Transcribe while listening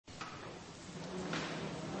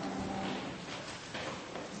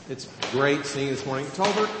It's great seeing you this morning.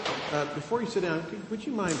 Tolbert, before you sit down, would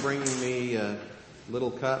you mind bringing me a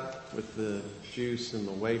little cup with the juice and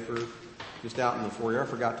the wafer just out in the foyer? I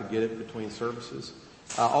forgot to get it between services.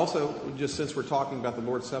 Also, just since we're talking about the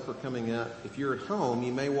Lord's Supper coming up, if you're at home,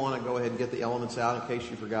 you may want to go ahead and get the elements out in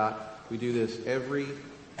case you forgot. We do this every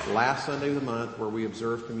last Sunday of the month where we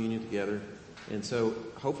observe communion together. And so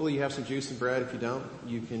hopefully you have some juice and bread. If you don't,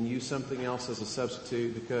 you can use something else as a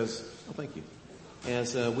substitute because, oh, thank you.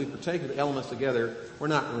 As we partake of the elements together, we're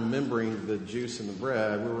not remembering the juice and the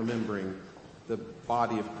bread. We're remembering the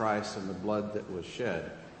body of Christ and the blood that was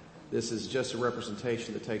shed. This is just a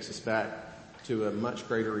representation that takes us back to a much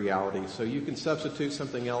greater reality. So you can substitute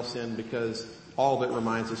something else in because all of it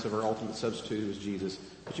reminds us of our ultimate substitute, who is Jesus.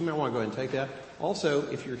 But you might want to go ahead and take that. Also,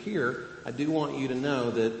 if you're here, I do want you to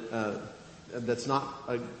know that that's not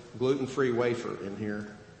a gluten-free wafer in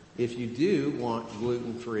here. If you do want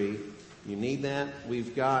gluten-free, you need that.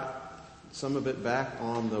 We've got some of it back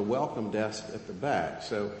on the welcome desk at the back.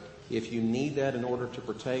 So if you need that in order to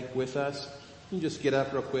partake with us, you can just get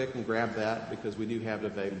up real quick and grab that because we do have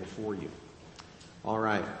it available for you. All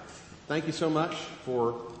right. Thank you so much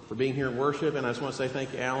for being here in worship. And I just want to say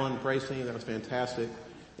thank you, Alan, praise team. That was fantastic.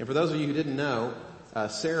 And for those of you who didn't know,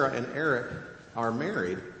 Sarah and Eric are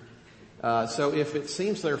married. So if it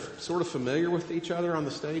seems they're sort of familiar with each other on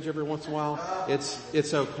the stage every once in a while,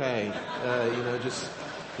 it's okay.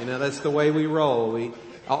 That's the way we roll.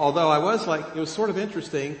 Although I was like, it was sort of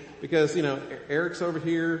interesting because, Eric's over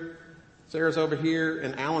here, Sarah's over here,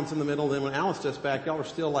 and Alan's in the middle. Then when Alan steps back, y'all are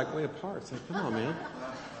still like way apart. It's like, come on, man.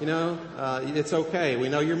 It's okay. We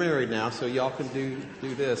know you're married now, so y'all can do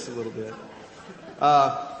this a little bit.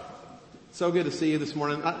 So good to see you this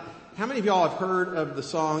morning. How many of y'all have heard of the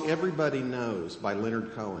song Everybody Knows by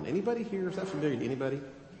Leonard Cohen? Anybody here? Is that familiar to anybody?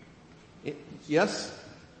 Yes?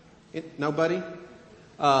 Nobody?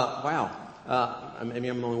 Wow. Maybe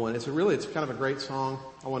I'm the only one. It's kind of a great song.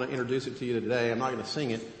 I want to introduce it to you today. I'm not going to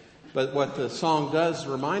sing it. But what the song does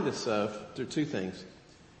remind us of, there are two things.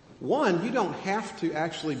 One, you don't have to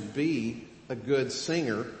actually be a good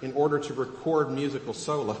singer in order to record musical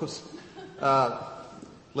solos.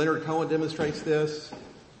 Leonard Cohen demonstrates this.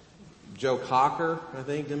 Joe Cocker, I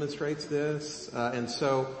think, demonstrates this. And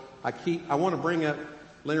so I want to bring up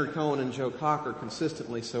Leonard Cohen and Joe Cocker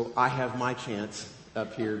consistently so I have my chance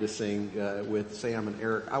up here to sing with Sam and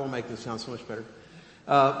Eric. I will make this sound so much better.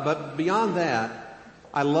 But beyond that,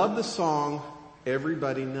 I love the song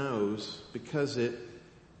Everybody Knows because it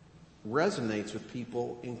resonates with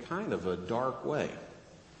people in kind of a dark way.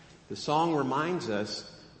 The song reminds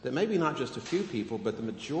us that maybe not just a few people, but the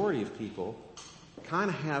majority of people kind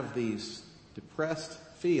of have these depressed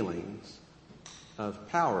feelings of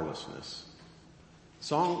powerlessness. The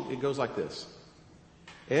song, it goes like this.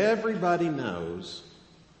 Everybody knows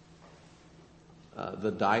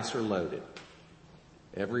the dice are loaded.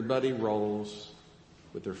 Everybody rolls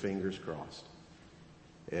with their fingers crossed.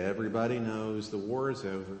 Everybody knows the war is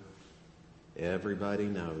over. Everybody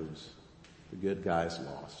knows the good guys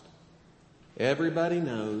lost. Everybody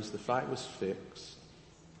knows the fight was fixed.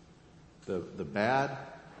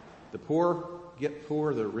 The poor get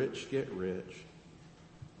poor, the rich get rich.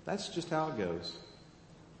 That's just how it goes.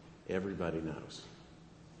 Everybody knows.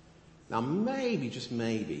 Now maybe, just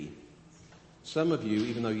maybe, some of you,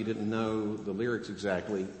 even though you didn't know the lyrics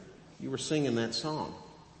exactly, you were singing that song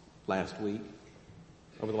last week,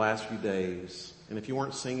 over the last few days. And if you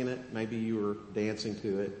weren't singing it, maybe you were dancing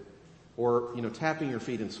to it. Or, tapping your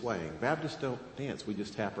feet and swaying. Baptists don't dance. We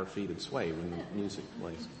just tap our feet and sway when the music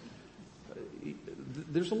plays.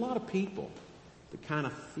 There's a lot of people that kind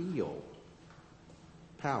of feel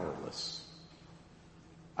powerless.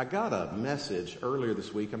 I got a message earlier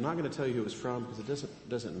this week. I'm not going to tell you who it was from because it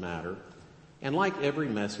doesn't matter. And like every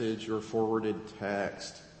message or forwarded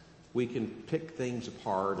text, we can pick things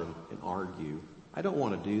apart and argue. I don't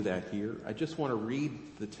want to do that here. I just want to read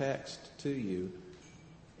the text to you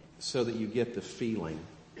so that you get the feeling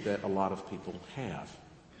that a lot of people have.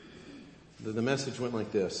 The message went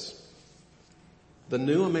like this. The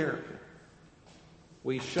new America.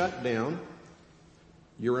 We shut down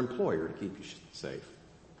your employer to keep you safe.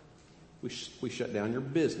 We shut down your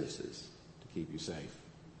businesses to keep you safe.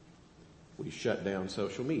 We shut down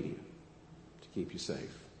social media to keep you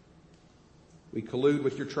safe. We collude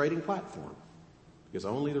with your trading platform because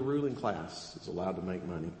only the ruling class is allowed to make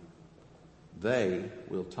money. They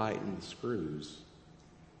will tighten the screws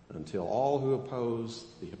until all who oppose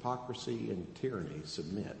the hypocrisy and tyranny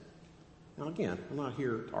submit. Now again, I'm not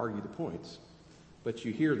here to argue the points, but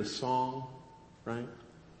you hear the song, right?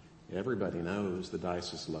 Everybody knows the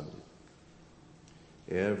dice is loaded.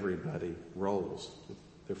 Everybody rolls with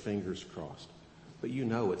their fingers crossed. But you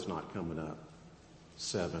know it's not coming up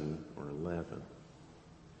 7 or 11.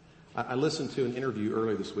 I listened to an interview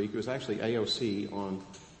earlier this week. It was actually AOC on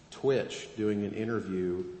Twitch doing an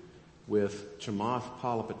interview with Chamath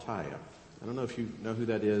Palihapitiya. I don't know if you know who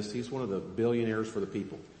that is. He's one of the billionaires for the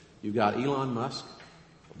people. You've got Elon Musk,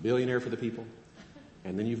 a billionaire for the people.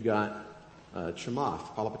 And then you've got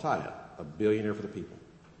Chamath Palihapitiya, a billionaire for the people.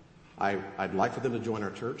 I'd like for them to join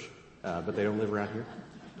our church, but they don't live around here.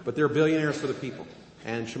 But they're billionaires for the people.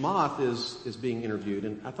 And Chamath is being interviewed,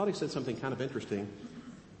 and I thought he said something kind of interesting.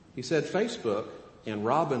 He said Facebook and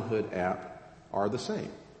Robinhood app are the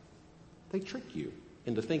same. They trick you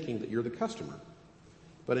into thinking that you're the customer.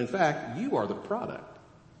 But in fact, you are the product.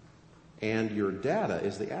 And your data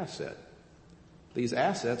is the asset. These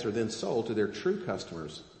assets are then sold to their true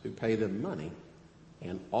customers who pay them money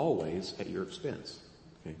and always at your expense.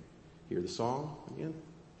 Okay. Hear the song again?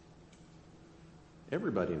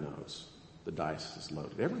 Everybody knows the dice is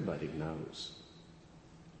loaded. Everybody knows.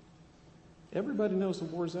 Everybody knows the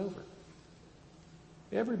war's over.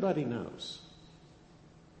 Everybody knows.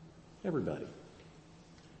 Everybody.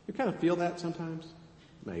 You kind of feel that sometimes?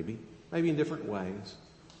 Maybe. Maybe in different ways.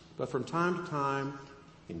 But from time to time,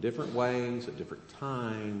 in different ways, at different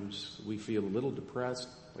times, we feel a little depressed.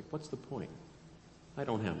 Like, what's the point? I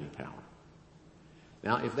don't have any power.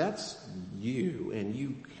 Now, if that's you, and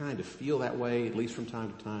you kind of feel that way, at least from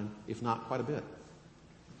time to time, if not quite a bit,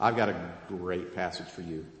 I've got a great passage for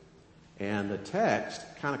you. And the text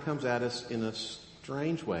kind of comes at us in a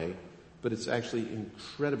strange way, but it's actually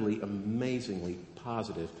incredibly, amazingly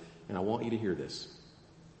positive. And I want you to hear this.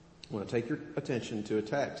 I want to take your attention to a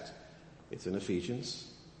text. It's in Ephesians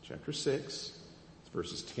chapter 6, it's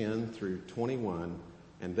verses 10 through 21.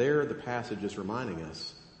 And there the passage is reminding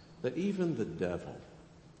us that even the devil,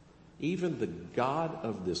 even the God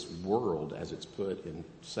of this world, as it's put in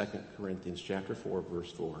 2 Corinthians chapter 4,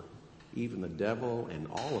 verse 4, even the devil and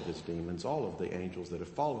all of his demons, all of the angels that have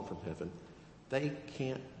fallen from heaven, they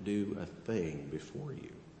can't do a thing before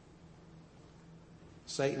you.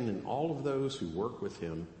 Satan and all of those who work with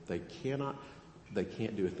him, they can't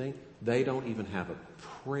do a thing. They don't even have a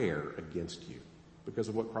prayer against you because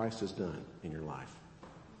of what Christ has done in your life.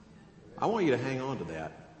 I want you to hang on to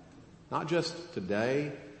that. Not just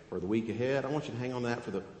today or the week ahead. I want you to hang on to that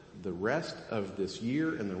for the rest of this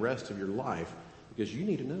year and the rest of your life, because you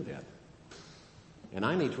need to know that. And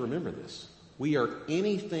I need to remember this. We are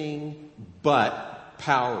anything but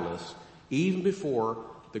powerless, even before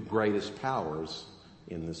the greatest powers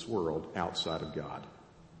in this world outside of God.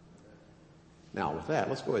 Now, with that,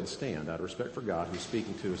 let's go ahead and stand out of respect for God, who's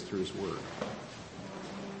speaking to us through his word.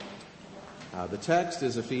 The text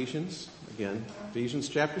is Ephesians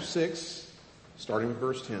chapter 6, starting with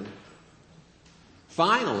verse 10.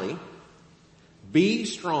 Finally, be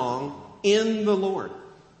strong in the Lord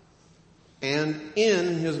and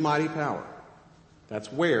in his mighty power.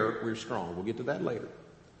 That's where we're strong. We'll get to that later.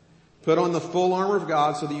 Put on the full armor of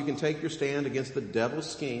God so that you can take your stand against the devil's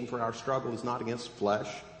scheme, for our struggle is not against flesh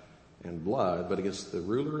and blood, but against the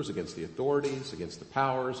rulers, against the authorities, against the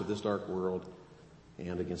powers of this dark world,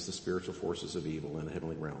 and against the spiritual forces of evil in the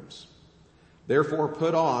heavenly realms. Therefore,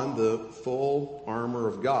 put on the full armor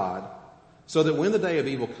of God, so that when the day of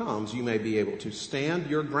evil comes, you may be able to stand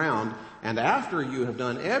your ground, and after you have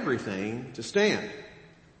done everything, to stand.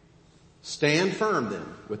 Stand firm then,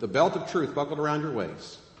 with the belt of truth buckled around your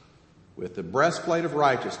waist, with the breastplate of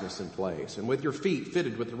righteousness in place, and with your feet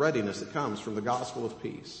fitted with the readiness that comes from the gospel of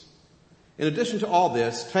peace. In addition to all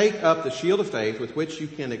this, take up the shield of faith with which you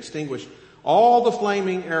can extinguish all the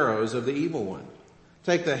flaming arrows of the evil one.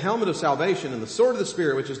 Take the helmet of salvation and the sword of the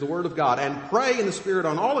Spirit, which is the word of God, and pray in the Spirit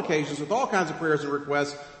on all occasions with all kinds of prayers and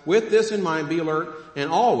requests. With this in mind, be alert and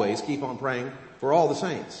always keep on praying for all the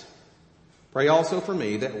saints. Pray also for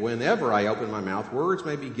me that whenever I open my mouth, words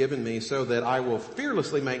may be given me so that I will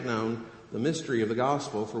fearlessly make known the mystery of the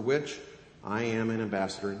gospel, for which I am an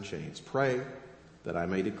ambassador in chains. Pray that I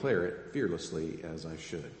may declare it fearlessly as I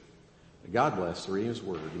should. God bless the reading of his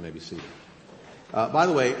word. You may be seated. By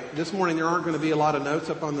the way, this morning there aren't going to be a lot of notes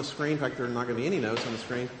up on the screen. In fact, there are not going to be any notes on the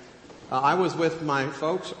screen. I was with my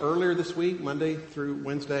folks earlier this week, Monday through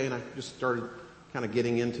Wednesday, and I just started kind of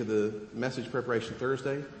getting into the message preparation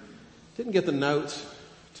Thursday. Didn't get the notes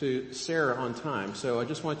to Sarah on time, so I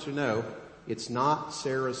just want you to know it's not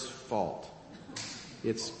Sarah's fault.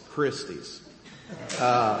 It's Christy's.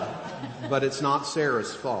 But it's not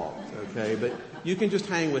Sarah's fault, okay? But you can just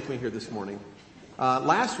hang with me here this morning.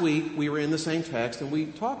 Last week, we were in the same text, and we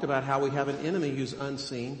talked about how we have an enemy who's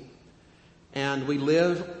unseen, and we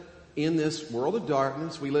live in this world of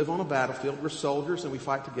darkness. We live on a battlefield. We're soldiers, and we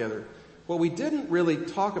fight together. What we didn't really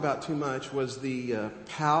talk about too much was the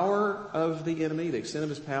power of the enemy, the extent of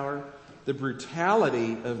his power, the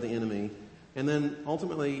brutality of the enemy, and then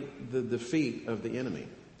ultimately the defeat of the enemy.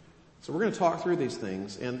 So we're going to talk through these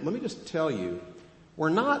things, and let me just tell you, we're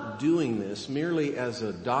not doing this merely as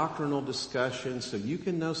a doctrinal discussion so you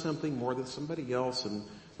can know something more than somebody else, and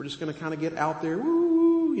we're just going to kind of get out there,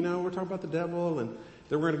 woo, we're talking about the devil, and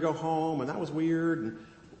then we're going to go home, and that was weird, and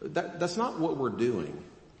that's not what we're doing.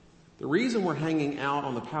 The reason we're hanging out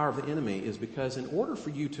on the power of the enemy is because in order for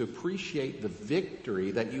you to appreciate the victory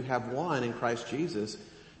that you have won in Christ Jesus,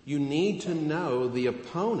 you need to know the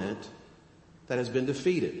opponent that has been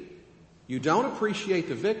defeated. You don't appreciate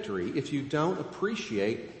the victory if you don't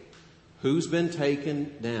appreciate who's been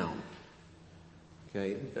taken down.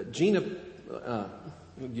 Okay, Gina, I'll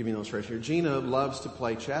give you an illustration here. Gina loves to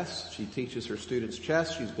play chess. She teaches her students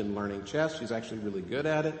chess. She's been learning chess. She's actually really good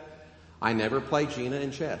at it. I never play Gina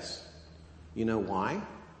in chess. You know why?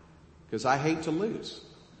 Because I hate to lose.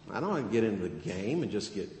 I don't want to get into the game and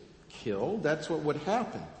just get killed. That's what would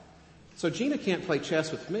happen. So Gina can't play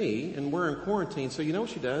chess with me, and we're in quarantine. So you know what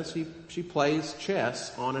she does? She plays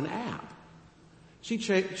chess on an app. She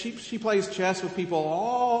plays chess with people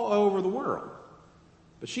all over the world,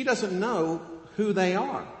 but she doesn't know who they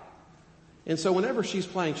are. And so whenever she's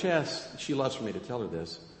playing chess, she loves for me to tell her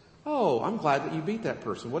this. Oh, I'm glad that you beat that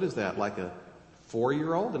person. What is that, like a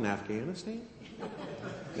 4-year-old in Afghanistan?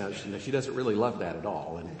 No, she doesn't really love that at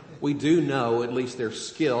all. And we do know at least their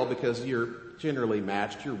skill because you're generally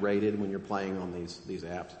matched, you're rated when you're playing on these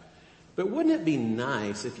apps. But wouldn't it be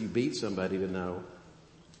nice if you beat somebody to know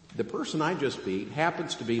the person I just beat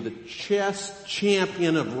happens to be the chess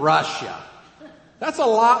champion of Russia? That's a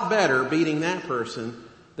lot better beating that person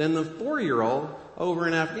than the 4-year-old over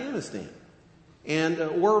in Afghanistan. And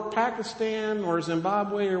or Pakistan or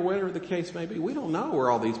Zimbabwe or whatever the case may be. We don't know where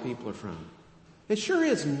all these people are from. It sure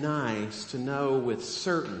is nice to know with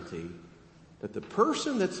certainty that the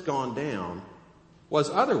person that's gone down was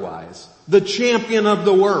otherwise the champion of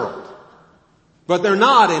the world. But they're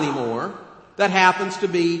not anymore. That happens to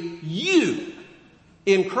be you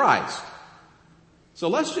in Christ. So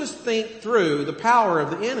let's just think through the power of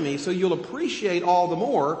the enemy so you'll appreciate all the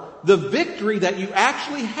more the victory that you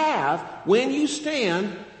actually have when you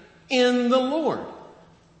stand in the Lord,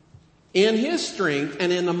 in His strength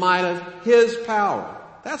and in the might of His power.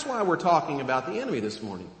 That's why we're talking about the enemy this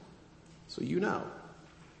morning, so you know.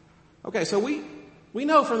 Okay, so we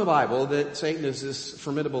know from the Bible that Satan is this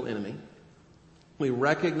formidable enemy. We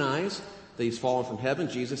recognize that he's fallen from heaven.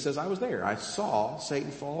 Jesus says, I was there. I saw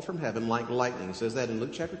Satan fall from heaven like lightning. He says that in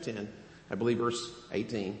Luke chapter 10, I believe verse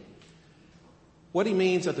 18. What he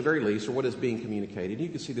means at the very least, or what is being communicated, you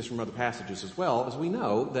can see this from other passages as well, as we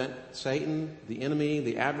know that Satan, the enemy,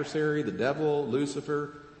 the adversary, the devil,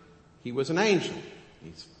 Lucifer, he was an angel.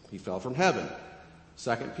 He fell from heaven.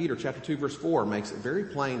 2 Peter chapter 2 verse 4 makes it very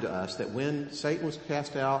plain to us that when Satan was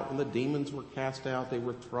cast out and the demons were cast out, they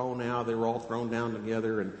were thrown out, they were all thrown down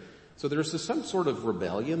together, and so there's some sort of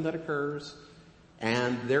rebellion that occurs,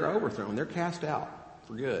 and they're overthrown. They're cast out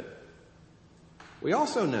for good. We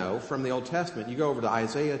also know from the Old Testament, you go over to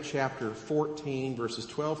Isaiah chapter 14, verses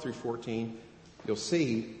 12 through 14, you'll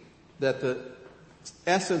see that the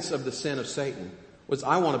essence of the sin of Satan was,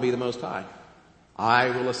 I want to be the Most High. I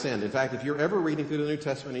will ascend. In fact, if you're ever reading through the New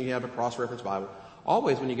Testament and you have a cross-reference Bible,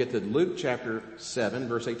 always when you get to Luke chapter 7,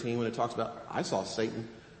 verse 18, when it talks about, I saw Satan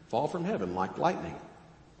fall from heaven like lightning.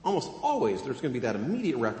 Almost always there's going to be that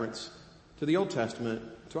immediate reference to the Old Testament,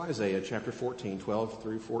 to Isaiah chapter 14, 12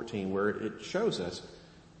 through 14, where it shows us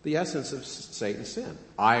the essence of Satan's sin.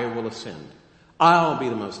 I will ascend. I'll be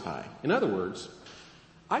the Most High. In other words,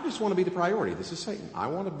 I just want to be the priority. This is Satan. I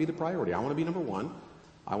want to be the priority. I want to be number one.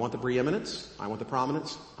 I want the preeminence. I want the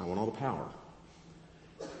prominence. I want all the power.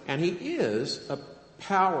 And he is a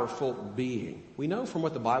powerful being. We know from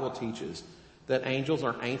what the Bible teaches that angels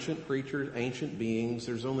are ancient creatures, ancient beings.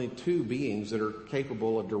 There's only two beings that are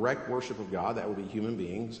capable of direct worship of God. That would be human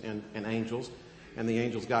beings and angels. And the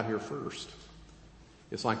angels got here first.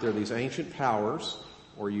 It's like they're these ancient powers,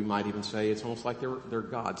 or you might even say it's almost like they're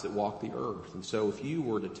gods that walk the earth. And so if you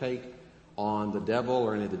were to take on the devil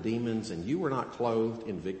or any of the demons and you were not clothed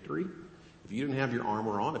in victory, if you didn't have your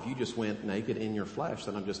armor on, if you just went naked in your flesh,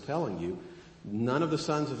 then I'm just telling you, none of the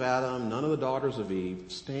sons of Adam, none of the daughters of Eve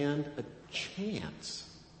stand a chance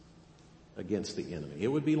against the enemy. It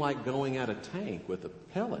would be like going at a tank with a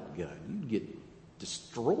pellet gun. You'd get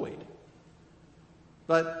destroyed.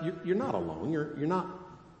 But you're not alone. You're not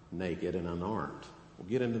naked and unarmed. We'll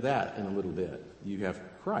get into that in a little bit. You have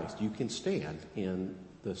Christ. You can stand in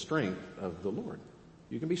the strength of the Lord.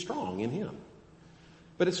 You can be strong in Him.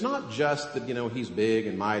 But it's not just that, he's big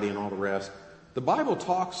and mighty and all the rest. The Bible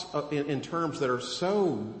talks in terms that are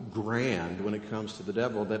so grand when it comes to the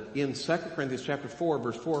devil that in 2 Corinthians chapter 4,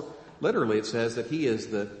 verse 4, literally it says that he is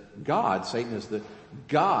the God, Satan is the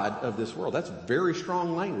God of this world. That's very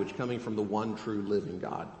strong language coming from the one true living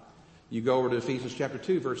God. You go over to Ephesians chapter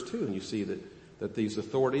 2, verse 2, and you see that these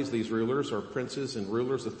authorities, these rulers are princes and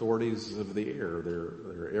rulers, authorities of the air.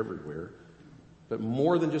 They're everywhere. But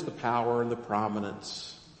more than just the power and the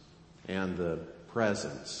prominence and the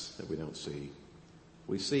presence that we don't see.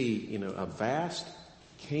 We see, a vast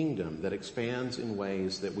kingdom that expands in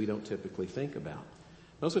ways that we don't typically think about.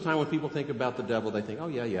 Most of the time when people think about the devil, they think, oh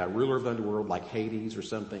yeah, ruler of the underworld like Hades or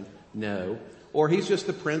something. No. Or he's just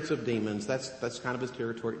the prince of demons. That's kind of his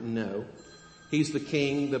territory. No. He's the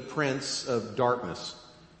king, the prince of darkness.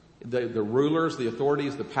 The rulers, the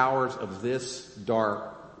authorities, the powers of this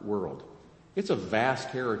dark world. It's a vast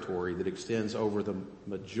territory that extends over the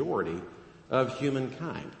majority of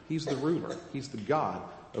humankind. He's the ruler. He's the God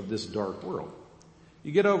of this dark world.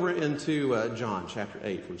 You get over into John chapter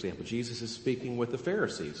 8, for example. Jesus is speaking with the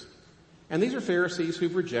Pharisees. And these are Pharisees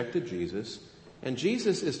who've rejected Jesus. And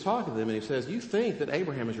Jesus is talking to them and he says, you think that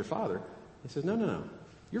Abraham is your father. He says, no.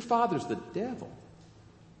 Your father's the devil.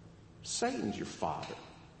 Satan's your father.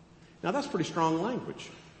 Now that's pretty strong language.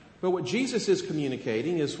 But what Jesus is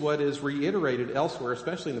communicating is what is reiterated elsewhere,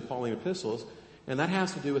 especially in the Pauline epistles. And that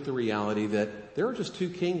has to do with the reality that there are just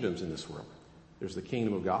two kingdoms in this world. There's the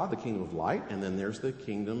kingdom of God, the kingdom of light, and then there's the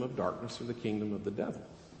kingdom of darkness or the kingdom of the devil.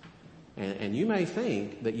 And you may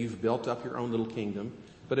think that you've built up your own little kingdom,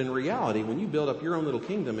 but in reality, when you build up your own little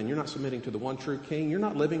kingdom and you're not submitting to the one true king, you're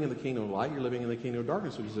not living in the kingdom of light, you're living in the kingdom of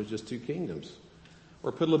darkness because there's just two kingdoms.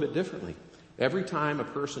 Or put a little bit differently, every time a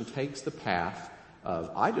person takes the path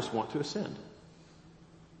of, I just want to ascend,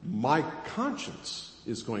 my conscience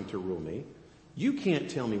is going to rule me. You can't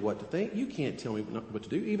tell me what to think. You can't tell me what to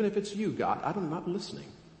do. Even if it's you, God, I'm not listening.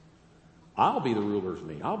 I'll be the ruler of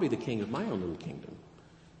me. I'll be the king of my own little kingdom.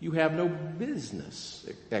 You have no business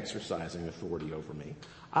exercising authority over me.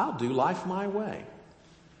 I'll do life my way.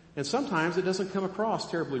 And sometimes it doesn't come across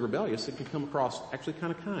terribly rebellious. It can come across actually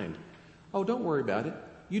kind of kind. Oh, don't worry about it.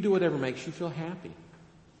 You do whatever makes you feel happy.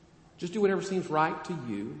 Just do whatever seems right to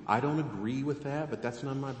you. I don't agree with that, but that's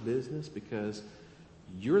none of my business because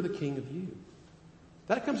you're the king of you.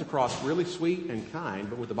 That comes across really sweet and kind,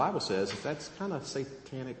 but what the Bible says is that's kind of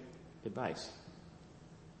satanic advice.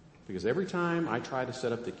 Because every time I try to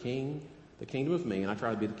set up the kingdom of me, and I try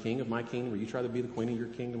to be the king of my kingdom, or you try to be the queen of your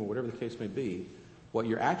kingdom, or whatever the case may be, what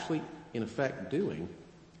you're actually, in effect, doing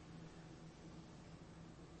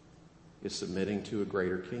is submitting to a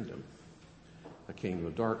greater kingdom, a kingdom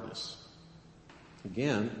of darkness.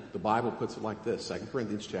 Again, the Bible puts it like this, 2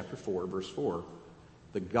 Corinthians chapter 4, verse 4.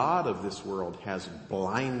 The God of this world has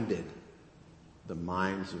blinded the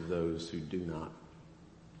minds of those who do not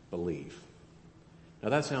believe. Now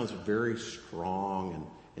that sounds very strong,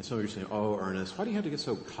 and some of you are saying, oh, Ernest, why do you have to get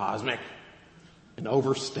so cosmic and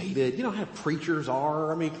overstated? You know how preachers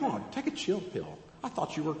are? I mean, come on, take a chill pill. I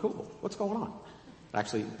thought you were cool. What's going on?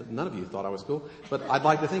 Actually, none of you thought I was cool, but I'd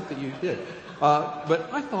like to think that you did. But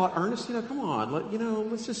I thought, Ernest, come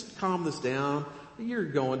on, let's just calm this down. You're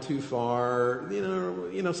going too far,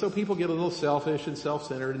 so people get a little selfish and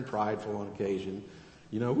self-centered and prideful on occasion.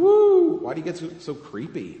 Why do you get so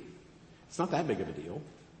creepy? It's not that big of a deal.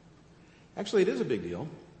 Actually, it is a big deal.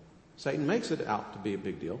 Satan makes it out to be a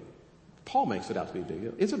big deal. Paul makes it out to be a big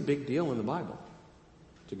deal. It's a big deal in the Bible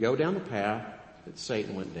to go down the path that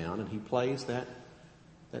Satan went down, and he plays that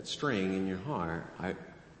string in your heart.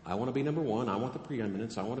 I want to be number one. I want the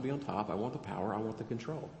preeminence. I want to be on top. I want the power. I want the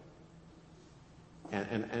control.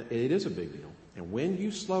 And it is a big deal. And when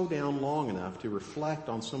you slow down long enough to reflect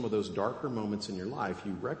on some of those darker moments in your life,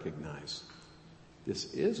 you recognize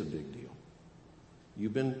this is a big deal.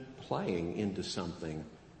 You've been playing into something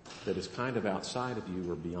that is kind of outside of you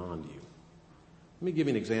or beyond you. Let me give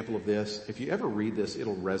you an example of this. If you ever read this,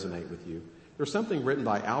 it'll resonate with you. There's something written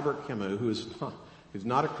by Albert Camus, who's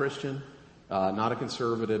not a Christian, not a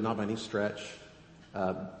conservative, not by any stretch,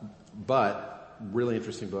 but really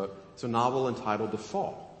interesting book. It's a novel entitled The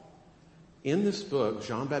Fall. In this book,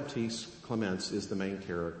 Jean-Baptiste Clements is the main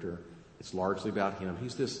character. It's largely about him.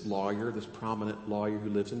 He's this lawyer, this prominent lawyer who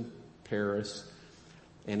lives in Paris,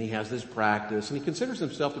 and he has this practice, and he considers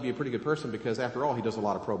himself to be a pretty good person because, after all, he does a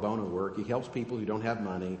lot of pro bono work. He helps people who don't have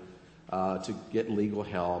money to get legal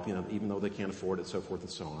help, even though they can't afford it, so forth and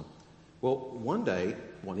so on. Well,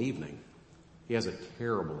 one evening, he has a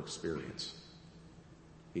terrible experience.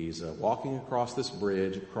 He's walking across this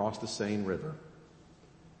bridge, across the Seine River,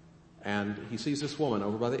 And he sees this woman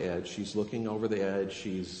over by the edge. She's looking over the edge.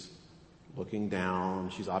 She's looking down.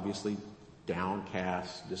 She's obviously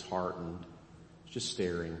downcast, disheartened, just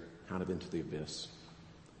staring kind of into the abyss.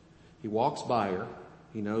 He walks by her.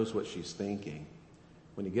 He knows what she's thinking.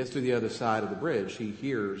 When he gets to the other side of the bridge, he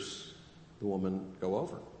hears the woman go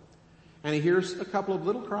over. And he hears a couple of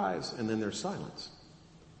little cries, and then there's silence.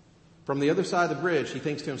 From the other side of the bridge, he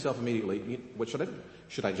thinks to himself immediately, what should I do?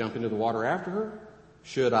 Should I jump into the water after her?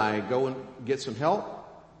 Should I go and get some help?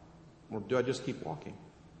 Or do I just keep walking?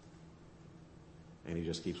 And he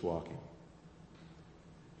just keeps walking.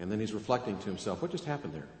 And then he's reflecting to himself, what just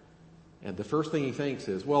happened there? And the first thing he thinks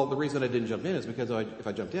is, well, the reason I didn't jump in is because if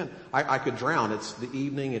I jumped in, I could drown. It's the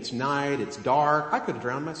evening, it's night, it's dark. I could have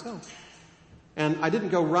drowned myself. And I didn't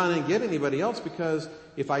go run and get anybody else because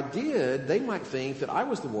if I did, they might think that I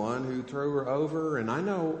was the one who threw her over. And I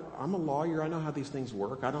know, I'm a lawyer. I know how these things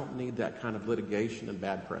work. I don't need that kind of litigation and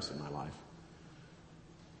bad press in my life.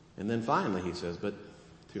 And then finally he says, but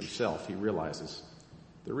to himself, he realizes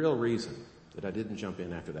the real reason that I didn't jump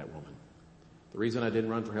in after that woman, the reason I didn't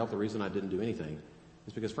run for help, the reason I didn't do anything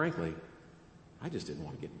is because, frankly, I just didn't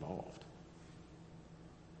want to get involved.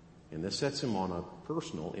 And this sets him on a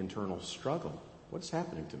personal, internal struggle. What's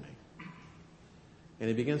happening to me? And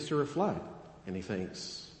he begins to reflect, and he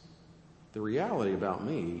thinks, the reality about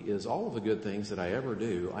me is all of the good things that I ever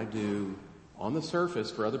do, I do on the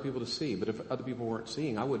surface for other people to see. But if other people weren't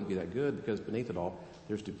seeing, I wouldn't be that good because beneath it all,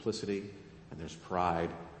 there's duplicity, and there's pride,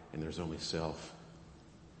 and there's only self.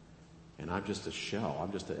 And I'm just a shell.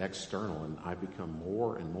 I'm just an external, and I become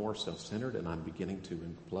more and more self-centered, and I'm beginning to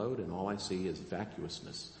implode, and all I see is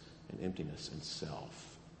vacuousness and emptiness and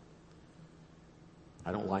self.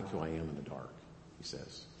 I don't like who I am in the dark, he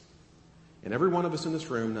says. And every one of us in this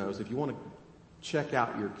room knows if you want to check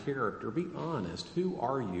out your character, be honest. Who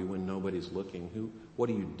are you when nobody's looking? What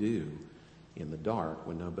do you do in the dark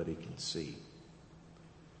when nobody can see?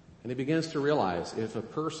 And he begins to realize if a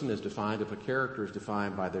person is defined, if a character is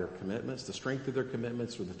defined by their commitments, the strength of their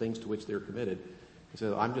commitments or the things to which they're committed, he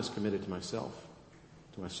says, I'm just committed to myself,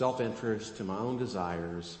 to my self-interest, to my own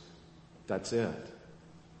desires. That's it.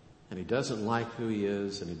 And he doesn't like who he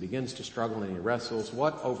is, and he begins to struggle, and he wrestles.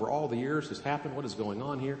 What over all the years has happened? What is going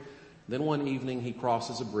on here? Then one evening he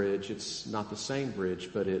crosses a bridge. It's not the same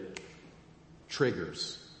bridge, but it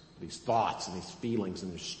triggers these thoughts and these feelings,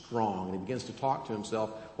 and they're strong. And he begins to talk to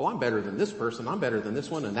himself, well, I'm better than this person. I'm better than this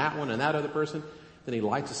one and that other person. Then he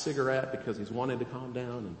lights a cigarette because he's wanting to calm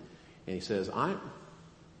down, and he says, I'm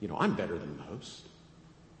better than most.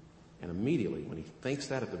 And immediately, when he thinks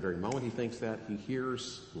that, at the very moment he thinks that, he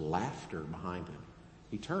hears laughter behind him.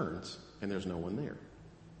 He turns, and there's no one there.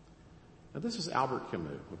 Now, this is Albert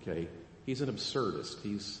Camus, okay? He's an absurdist.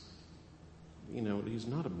 He's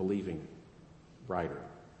not a believing writer.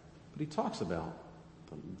 But he talks about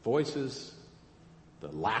the voices, the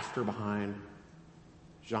laughter behind.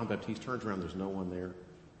 Jean-Baptiste turns around, there's no one there.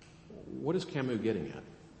 What is Camus getting at?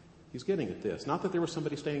 He's getting at this. Not that there was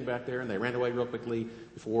somebody standing back there and they ran away real quickly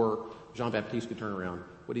before Jean-Baptiste could turn around.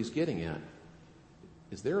 What he's getting at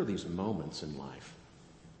is there are these moments in life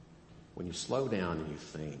when you slow down and you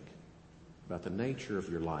think about the nature of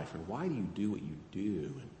your life and why do you do what you do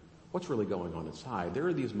and what's really going on inside. There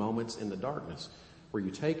are these moments in the darkness where you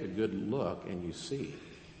take a good look and you see,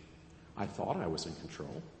 I thought I was in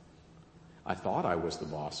control. I thought I was the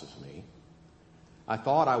boss of me. I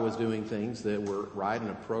thought I was doing things that were right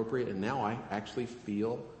and appropriate, and now I actually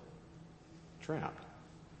feel trapped.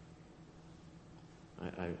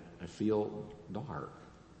 I feel dark.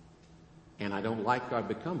 And I don't like who I've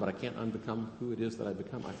become, but I can't unbecome who it is that I've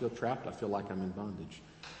become. I feel trapped. I feel like I'm in bondage.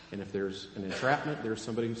 And if there's an entrapment, there's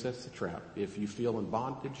somebody who sets the trap. If you feel in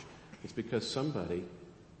bondage, it's because somebody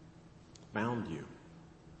found you.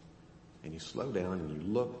 And you slow down and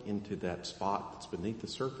you look into that spot that's beneath the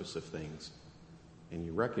surface of things, and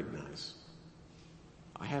you recognize,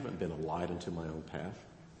 I haven't been a light unto my own path.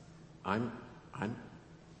 I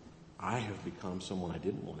have become someone I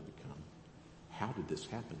didn't want to become. How did this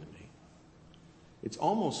happen to me? It's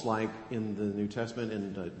almost like in the New Testament,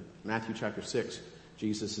 in Matthew chapter 6,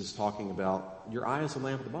 Jesus is talking about your eye is the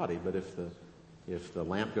lamp of the body, but if the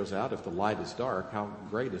lamp goes out, if the light is dark, how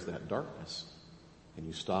great is that darkness? And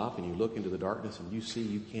you stop and you look into the darkness and you see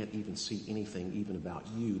you can't even see anything even about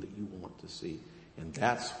you that you want to see. And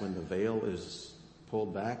that's when the veil is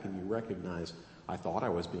pulled back and you recognize, I thought I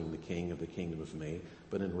was being the king of the kingdom of me,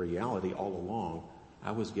 but in reality, all along,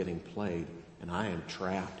 I was getting played, and I am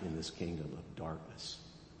trapped in this kingdom of darkness.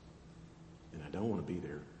 And I don't want to be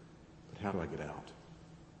there, but how do I get out?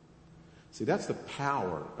 See, that's the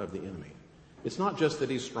power of the enemy. It's not just that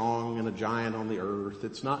he's strong and a giant on the earth.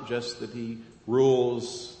 It's not just that he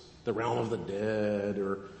rules the realm of the dead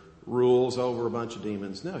or rules over a bunch of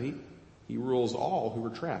demons. No, he rules all who are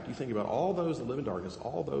trapped. You think about all those that live in darkness,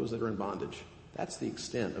 all those that are in bondage. That's the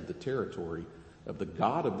extent of the territory of the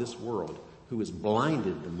God of this world who has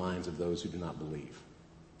blinded the minds of those who do not believe.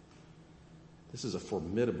 This is a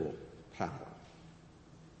formidable power.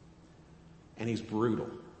 And he's brutal.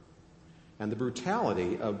 And the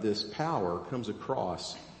brutality of this power comes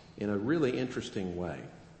across in a really interesting way.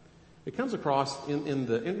 It comes across and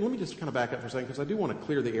let me just kind of back up for a second because I do want to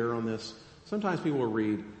clear the air on this. Sometimes people will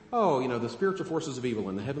read, the spiritual forces of evil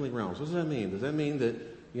in the heavenly realms. What does that mean? Does that mean that,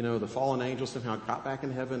 the fallen angels somehow got back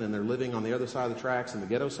in heaven and they're living on the other side of the tracks in the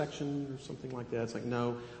ghetto section or something like that? It's like,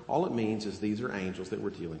 no. All it means is these are angels that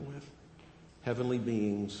we're dealing with. Heavenly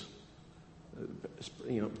beings,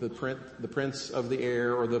 the prince of the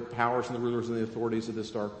air or the powers and the rulers and the authorities of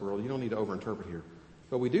this dark world. You don't need to overinterpret here.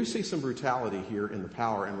 But we do see some brutality here in the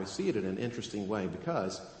power, and we see it in an interesting way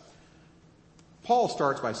because Paul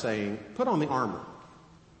starts by saying, put on the armor.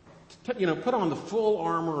 Put on the full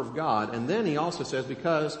armor of God. And then he also says,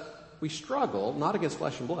 because we struggle not against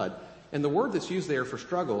flesh and blood. And the word that's used there for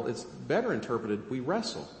struggle is better interpreted, we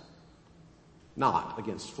wrestle. Not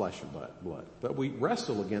against flesh and blood, but we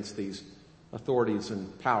wrestle against these authorities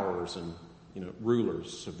and powers and,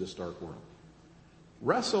 rulers of this dark world.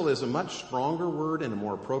 Wrestle is a much stronger word and a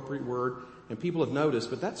more appropriate word, and people have noticed,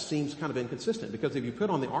 but that seems kind of inconsistent because if you put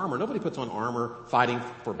on the armor, nobody puts on armor fighting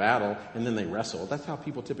for battle and then they wrestle. That's how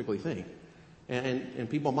people typically think. And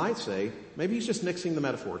people might say, maybe he's just mixing the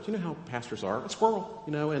metaphors. You know how pastors are, a squirrel,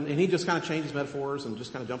 and he just kind of changes metaphors and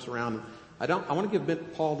just kind of jumps around. I want to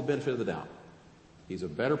give Paul the benefit of the doubt. He's a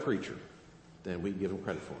better preacher than we give him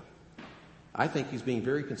credit for. I think he's being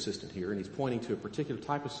very consistent here, and he's pointing to a particular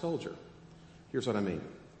type of soldier. Here's what I mean.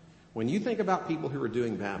 When you think about people who are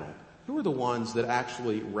doing battle, who are the ones that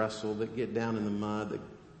actually wrestle, that get down in the mud?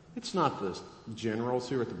 It's not the generals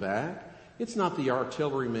who are at the back. It's not the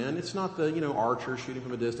artillerymen. It's not the, archers shooting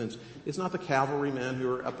from a distance. It's not the cavalrymen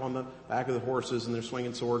who are up on the back of the horses and they're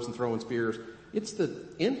swinging swords and throwing spears. It's the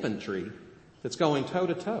infantry that's going toe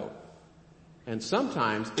to toe. And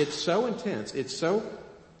sometimes it's so intense, it's so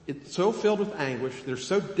filled with anguish, they're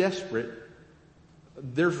so desperate,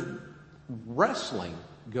 there's wrestling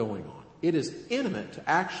going on. It is intimate to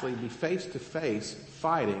actually be face to face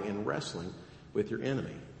fighting and wrestling with your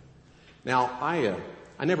enemy. Now, I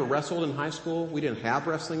never wrestled in high school. We didn't have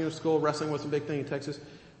wrestling in school. Wrestling was a big thing in Texas.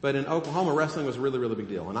 But in Oklahoma, wrestling was a really, really big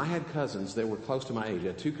deal. And I had cousins that were close to my age. I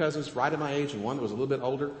had two cousins right at my age and one that was a little bit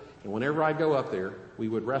older. And whenever I'd go up there, we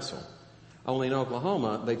would wrestle. Only in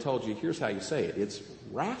Oklahoma, they told you, here's how you say it. It's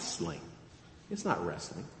wrestling. It's not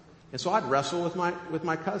wrestling. And so I'd wrestle with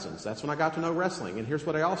my cousins. That's when I got to know wrestling. And here's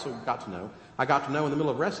what I also got to know. I got to know in the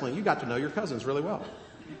middle of wrestling, you got to know your cousins really well.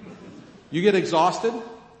 You get exhausted,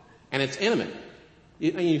 and it's intimate.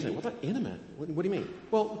 And you think, what intimate? What do you mean?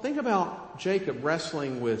 Well, think about Jacob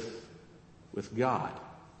wrestling with God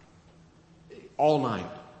all night.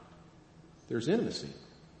 There's intimacy.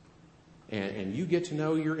 And you get to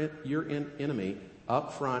know your enemy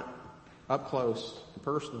up front, up close, and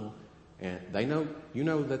personal. And they know,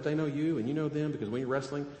 that they know you and you know them because when you're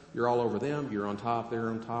wrestling, you're all over them. You're on top, they're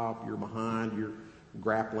on top, you're behind, you're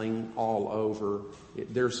grappling all over.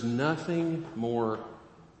 There's nothing more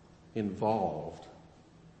involved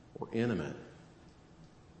or intimate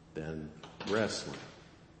than wrestling.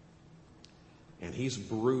 And he's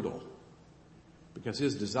brutal because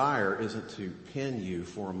his desire isn't to pin you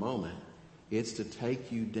for a moment. It's to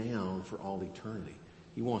take you down for all eternity.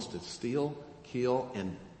 He wants to steal, kill,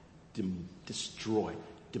 and destroy,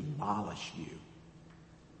 demolish you.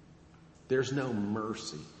 There's no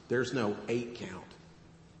mercy. There's no 8 count.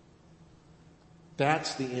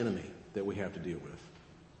 That's the enemy that we have to deal with.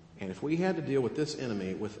 And if we had to deal with this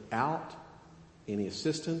enemy without any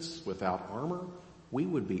assistance, without armor, we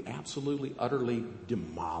would be absolutely, utterly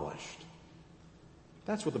demolished.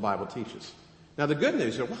 That's what the Bible teaches. Now the good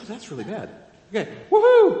news is, wow, that's really bad. Okay,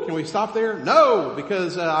 woohoo! Can we stop there? No,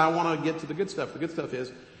 because I want to get to the good stuff. The good stuff is,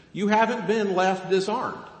 you haven't been left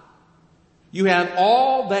disarmed. You have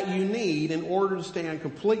all that you need in order to stand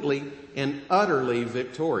completely and utterly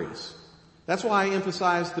victorious. That's why I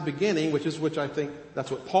emphasize the beginning, which I think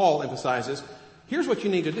that's what Paul emphasizes. Here's what you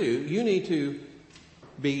need to do. You need to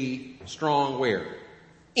be strong where?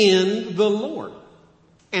 In the Lord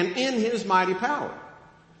and in His mighty power.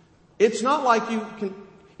 It's not like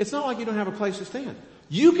you don't have a place to stand.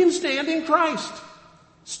 You can stand in Christ.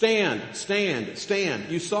 Stand.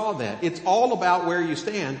 You saw that. It's all about where you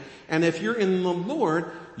stand. And if you're in the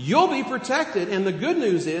Lord, you'll be protected. And the good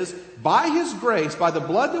news is, by His grace, by the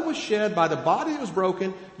blood that was shed, by the body that was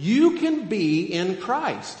broken, you can be in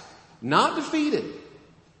Christ, not defeated.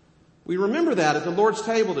 We remember that at the Lord's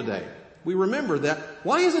table today. We remember that.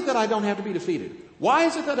 Why is it that I don't have to be defeated? Why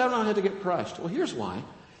is it that I don't have to get crushed? Well, here's why.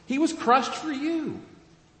 He was crushed for you,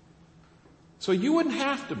 so you wouldn't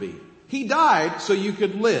have to be. He died so you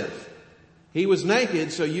could live. He was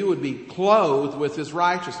naked so you would be clothed with His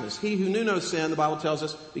righteousness. He who knew no sin, the Bible tells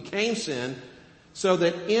us, became sin so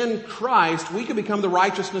that in Christ we could become the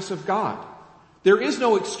righteousness of God. There is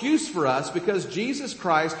no excuse for us because Jesus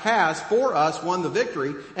Christ has for us won the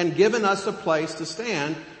victory and given us a place to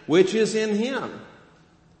stand, which is in Him.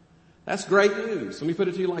 That's great news. Let me put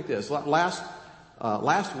it to you like this.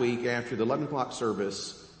 Last week after the 11 o'clock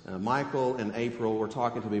service, Michael and April were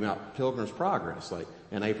talking to me about Pilgrim's Progress.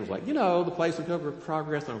 And April's like, the place in Pilgrim's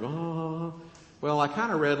Progress. And I'm going, oh. Well, I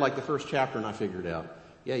kind of read the first chapter and I figured out,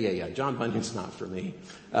 yeah, John Bunyan's not for me.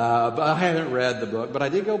 But I haven't read the book. But I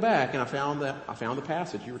did go back and I found the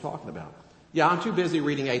passage you were talking about. Yeah, I'm too busy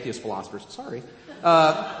reading atheist philosophers. Sorry.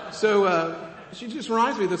 So she just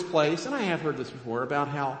reminds me of this place, and I have heard this before, about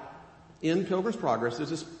how in Pilgrim's Progress there's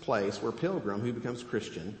this place where Pilgrim, who becomes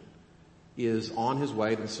Christian, is on his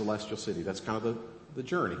way to the celestial city. That's kind of the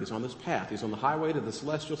journey. He's on this path. He's on the highway to the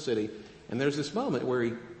celestial city. And there's this moment where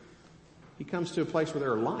he comes to a place where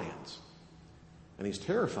there are lions. And he's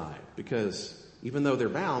terrified because even though they're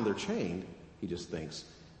bound, they're chained, he just thinks,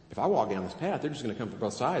 if I walk down this path, they're just going to come from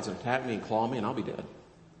both sides and attack me and claw me and I'll be dead.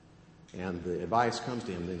 And the advice comes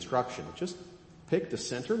to him, the instruction, just pick the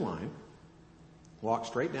center line, walk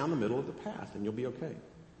straight down the middle of the path and you'll be okay.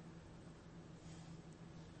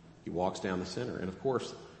 He walks down the center, and of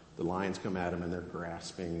course, the lions come at him, and they're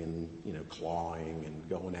grasping and clawing and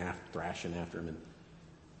going after, thrashing after him,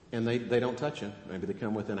 and they don't touch him. Maybe they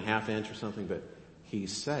come within a half inch or something, but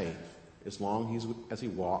he's safe as long as he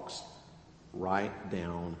walks right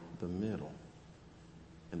down the middle.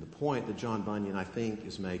 And the point that John Bunyan, I think,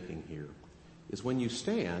 is making here is when you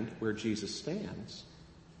stand where Jesus stands,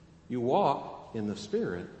 you walk in the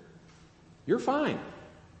Spirit, you're fine.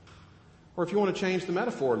 Or if you want to change the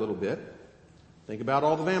metaphor a little bit, think about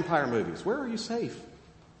all the vampire movies. Where are you safe?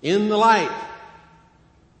 In the light.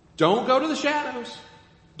 Don't go to the shadows.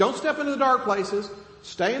 Don't step into the dark places.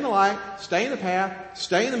 Stay in the light. Stay in the path.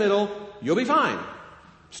 Stay in the middle. You'll be fine.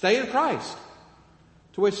 Stay in Christ.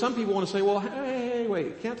 To which some people want to say, well, hey,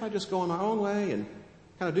 wait, can't I just go on my own way and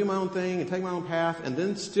kind of do my own thing and take my own path and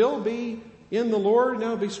then still be in the Lord,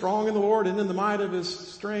 be strong in the Lord and in the might of His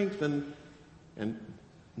strength and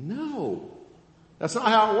no, that's not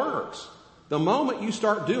how it works. The moment you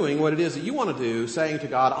start doing what it is that you want to do, saying to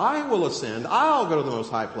God, I will ascend, I'll go to the most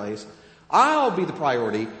high place, I'll be the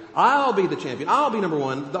priority, I'll be the champion, I'll be number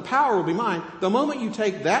one, the power will be mine. The moment you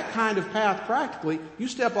take that kind of path practically, you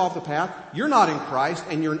step off the path, you're not in Christ,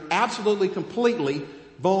 and you're absolutely, completely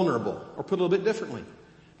vulnerable. Or put it a little bit differently.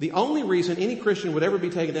 The only reason any Christian would ever be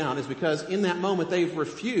taken down is because in that moment they've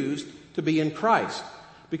refused to be in Christ.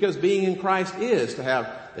 Because being in Christ is to have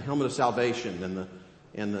the helmet of salvation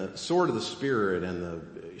and the sword of the Spirit and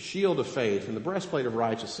the shield of faith and the breastplate of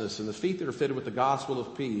righteousness and the feet that are fitted with the gospel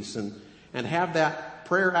of peace and have that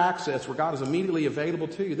prayer access where God is immediately available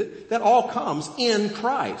to you. That all comes in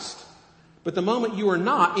Christ. But the moment you are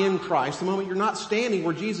not in Christ, the moment you're not standing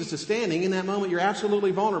where Jesus is standing, in that moment you're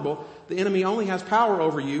absolutely vulnerable. The enemy only has power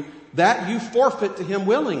over you. That you forfeit to him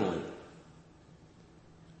willingly.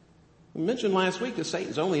 We mentioned last week that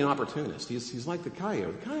Satan's only an opportunist. He's like the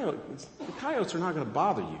coyote. The coyotes are not going to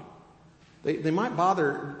bother you. They might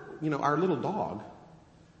bother, our little dog,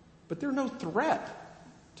 but they're no threat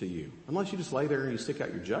to you. Unless you just lay there and you stick out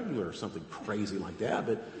your jugular or something crazy like that.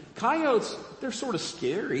 But coyotes, they're sort of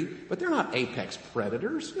scary, but they're not apex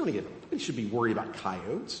predators. Nobody should be worried about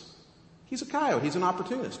coyotes. He's a coyote. He's an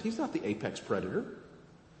opportunist. He's not the apex predator.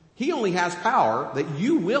 He only has power that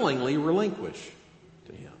you willingly relinquish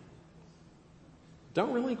to him.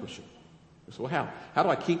 Don't relinquish it. So how do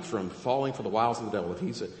I keep from falling for the wiles of the devil?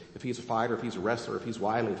 If he's a fighter, if he's a wrestler, if he's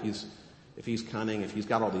wily, if he's cunning, if he's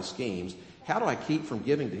got all these schemes, how do I keep from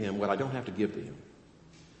giving to him what I don't have to give to him?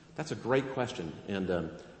 That's a great question, and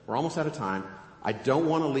we're almost out of time. I don't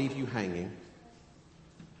want to leave you hanging,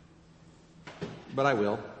 but I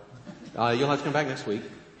will. You'll have to come back next week.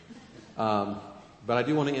 But I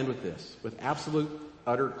do want to end with this, with absolute,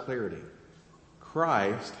 utter clarity.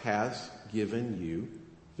 Christ has given you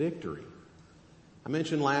victory. I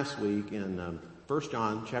mentioned last week in 1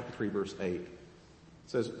 John chapter 3, verse 8, it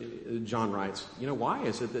says, John writes, why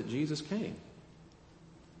is it that Jesus came?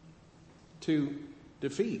 To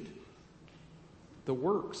defeat the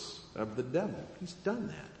works of the devil. He's done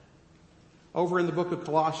that. Over in the book of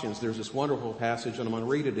Colossians, there's this wonderful passage, and I'm going to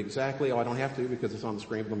read it exactly. Oh, I don't have to because it's on the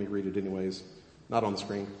screen, but let me read it anyways. Not on the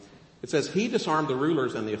screen. It says, he disarmed the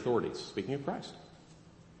rulers and the authorities. Speaking of Christ.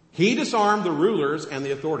 He disarmed the rulers and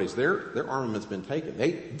the authorities. Their armament's been taken.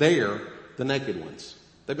 They're the naked ones.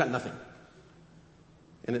 They've got nothing.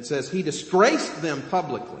 And it says, he disgraced them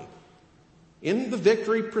publicly. In the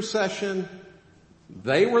victory procession,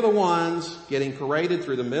 they were the ones getting paraded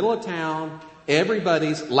through the middle of town.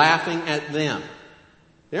 Everybody's laughing at them.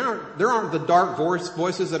 There aren't the dark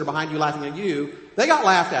voices that are behind you laughing at you. They got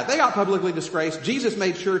laughed at. They got publicly disgraced. Jesus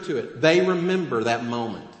made sure to it. They remember that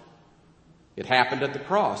moment. It happened at the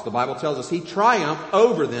cross. The Bible tells us he triumphed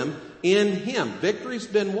over them in him. Victory's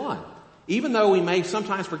been won. Even though we may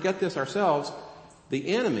sometimes forget this ourselves,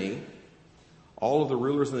 the enemy, all of the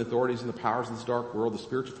rulers and the authorities and the powers of this dark world, the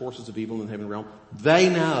spiritual forces of evil in the heavenly realm, they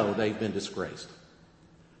know they've been disgraced.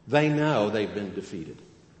 They know they've been defeated.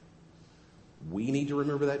 We need to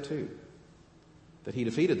remember that too. That he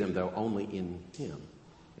defeated them, though, only in him.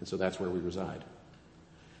 And so that's where we reside.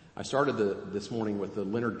 I started this morning with the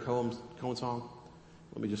Leonard Cohen song.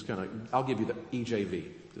 Let me just I'll give you the EJV.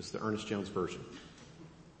 This is the Ernest Jones version.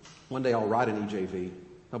 One day I'll write an EJV.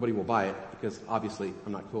 Nobody will buy it because obviously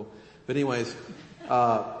I'm not cool. But anyways,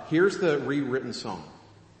 here's the rewritten song.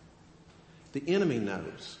 The enemy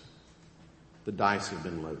knows the dice have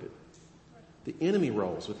been loaded. The enemy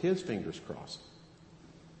rolls with his fingers crossed.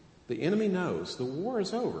 The enemy knows the war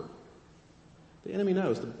is over. The enemy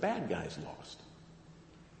knows the bad guy's lost.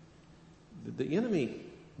 The enemy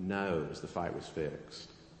knows the fight was fixed.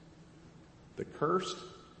 The cursed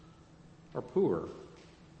are poor,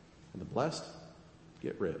 and the blessed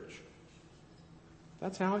get rich.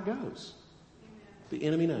 That's how it goes. The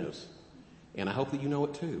enemy knows. And I hope that you know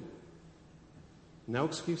it too. No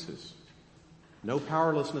excuses. No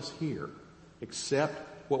powerlessness here, except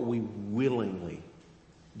what we willingly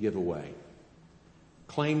give away.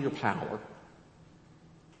 Claim your power.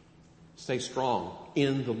 Stay strong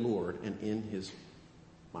in the Lord and in his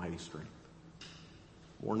mighty strength.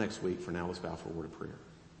 More next week. For now, let's bow for a word of prayer.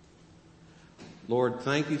 Lord,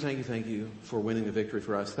 thank you for winning the victory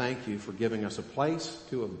for us. Thank you for giving us a place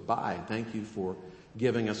to abide. Thank you for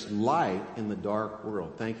giving us light in the dark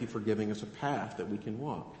world. Thank you for giving us a path that we can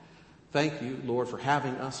walk. Thank you, Lord, for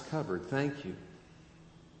having us covered. Thank you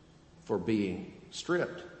for being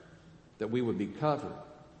stripped, that we would be covered,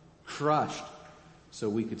 crushed, so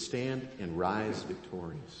we could stand and rise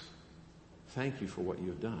victorious. Thank you for what you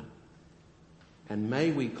have done. And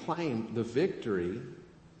may we claim the victory,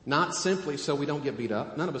 not simply so we don't get beat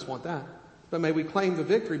up. None of us want that. But may we claim the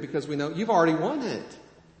victory because we know you've already won it.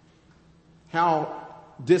 How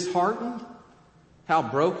disheartened, how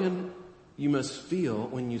broken you must feel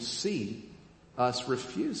when you see us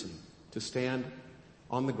refusing to stand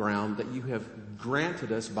on the ground that you have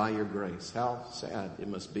granted us by your grace. How sad it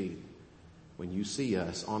must be when you see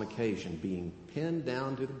us on occasion being pinned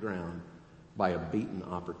down to the ground by a beaten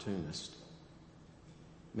opportunist.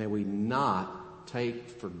 May we not take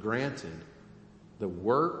for granted the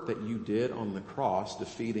work that you did on the cross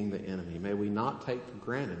defeating the enemy. May we not take for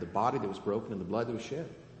granted the body that was broken and the blood that was shed.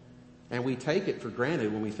 And we take it for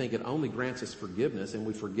granted when we think it only grants us forgiveness, and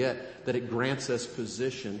we forget that it grants us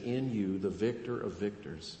position in you, the victor of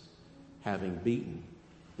victors, having beaten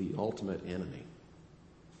the ultimate enemy.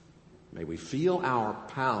 May we feel our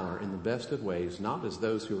power in the best of ways, not as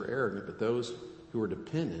those who are arrogant, but those who are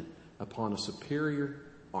dependent upon a superior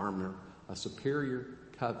armor, a superior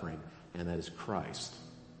covering, and that is Christ.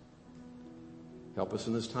 Help us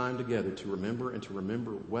in this time together to remember and to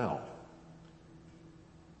remember well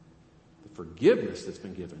the forgiveness that's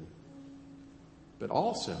been given, but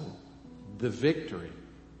also the victory,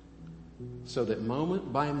 so that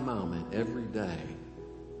moment by moment, every day,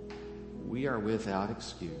 we are without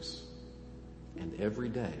excuse. And every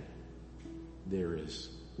day, there is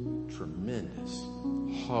tremendous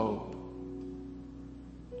hope.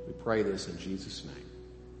 We pray this in Jesus' name.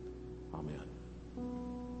 Amen.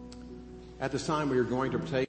 At this time, we are going to take